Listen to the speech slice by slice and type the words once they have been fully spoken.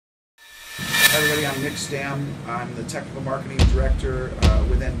Hi everybody, I'm Stam. I'm the Technical Marketing Director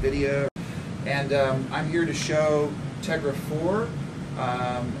with NVIDIA, and I'm here to show Tegra 4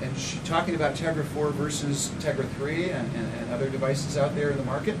 and talking about Tegra 4 versus Tegra 3 and other devices out there in the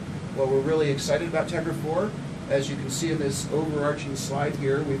market. Well, we're really excited about Tegra 4. As you can see in this overarching slide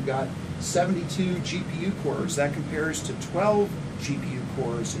here, we've got 72 GPU cores. That compares to 12 GPU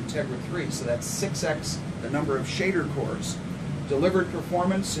cores in Tegra 3, so that's 6x the number of shader cores. Delivered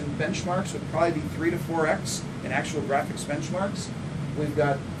performance in benchmarks would probably be 3 to 4x in actual graphics benchmarks. We've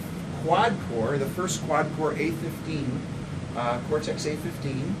got quad core, the first quad core A15, Cortex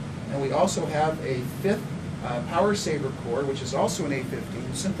A15, and we also have a fifth power saver core, which is also an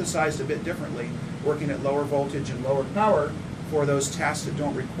A15, synthesized a bit differently, working at lower voltage and lower power for those tasks that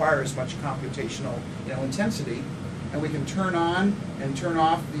don't require as much computational intensity. And we can turn on and turn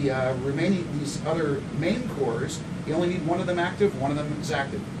off the these other main cores. You only need one of them active, one of them is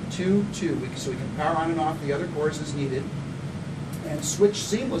active. Two, so we can power on and off the other cores as needed and switch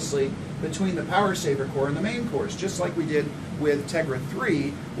seamlessly between the power saver core and the main cores, just like we did with Tegra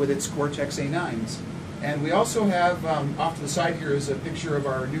 3 with its Cortex A9s. And we also have, off to the side here is a picture of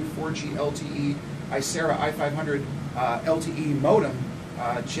our new 4G LTE Icera i500 LTE modem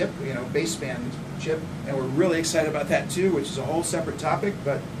chip, baseband chip, and we're really excited about that too, which is a whole separate topic,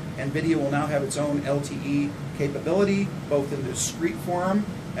 but NVIDIA will now have its own LTE capability, both in discrete form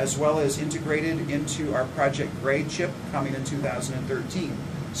as well as integrated into our Project Gray chip coming in 2013.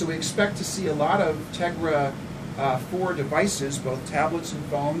 So we expect to see a lot of Tegra 4 devices, both tablets and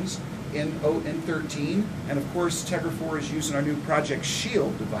phones, in 13, and of course Tegra 4 is using our new Project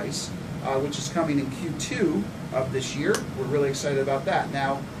Shield device, which is coming in Q2 of this year. We're really excited about that.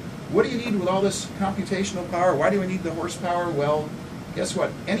 Now, what do you need with all this computational power? Why do we need the horsepower? Well, guess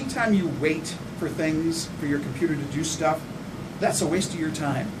what? Anytime you wait for things, for your computer to do stuff, that's a waste of your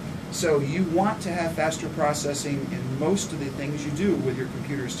time. So you want to have faster processing in most of the things you do with your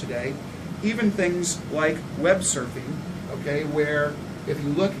computers today, even things like web surfing, okay, where if you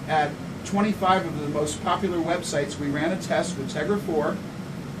look at 25 of the most popular websites, we ran a test with Tegra 4,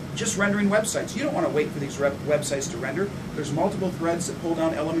 just rendering websites. You don't want to wait for these websites to render. There's multiple threads that pull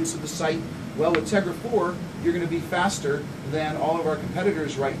down elements of the site. Well, with Tegra 4, you're going to be faster than all of our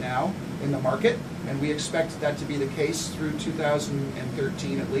competitors right now in the market, and we expect that to be the case through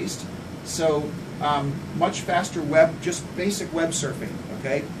 2013 at least. So much faster web, just basic web surfing,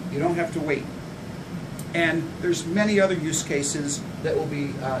 okay? You don't have to wait. And there's many other use cases that will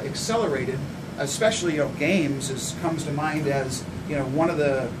be accelerated, especially games comes to mind as one of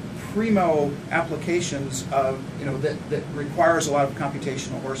the primo applications of that requires a lot of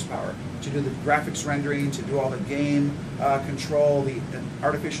computational horsepower to do the graphics rendering, to do all the game control, the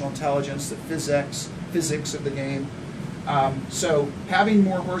artificial intelligence, the physics of the game. So having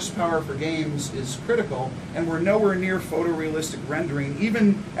more horsepower for games is critical, and we're nowhere near photorealistic rendering,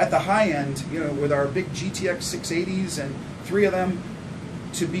 even at the high end, with our big GTX 680s and 3 of them.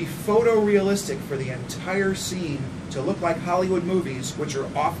 To be photorealistic for the entire scene, to look like Hollywood movies, which are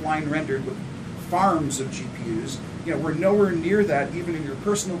offline rendered with farms of GPUs, we're nowhere near that even in your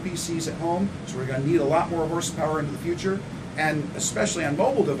personal PCs at home, so we're going to need a lot more horsepower into the future, and especially on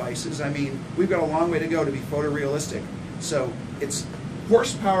mobile devices. I mean, we've got a long way to go to be photorealistic. So it's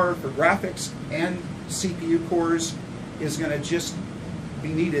horsepower for graphics and CPU cores is going to just be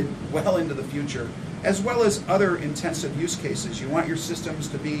needed well into the future, as well as other intensive use cases. You want your systems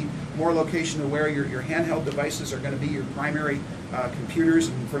to be more location aware. Your handheld devices are going to be your primary computers,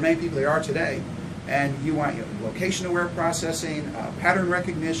 and for many people they are today. And you want location aware processing, pattern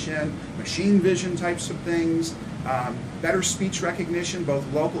recognition, machine vision types of things, better speech recognition,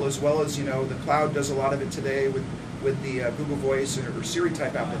 both local as well as the cloud does a lot of it today with the Google Voice or Siri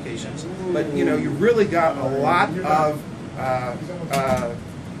type applications. But you've really got a lot of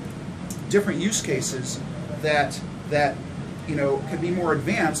different use cases that can be more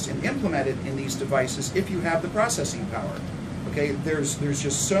advanced and implemented in these devices if you have the processing power. Okay, there's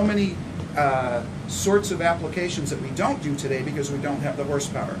just so many sorts of applications that we don't do today because we don't have the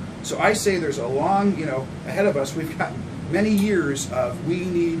horsepower. So I say there's a long, ahead of us. We've got many years of we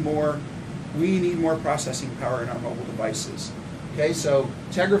need more processing power in our mobile devices. Okay, so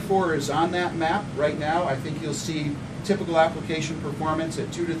Tegra 4 is on that map right now. I think you'll see typical application performance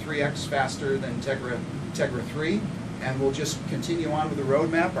at 2 to 3x faster than Tegra 3, and we'll just continue on with the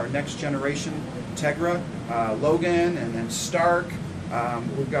roadmap. Our next generation Tegra, Logan, and then Stark.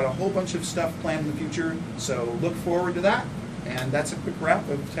 We've got a whole bunch of stuff planned in the future, so look forward to that. And that's a quick wrap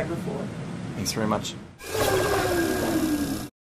of Tegra 4. Thanks very much.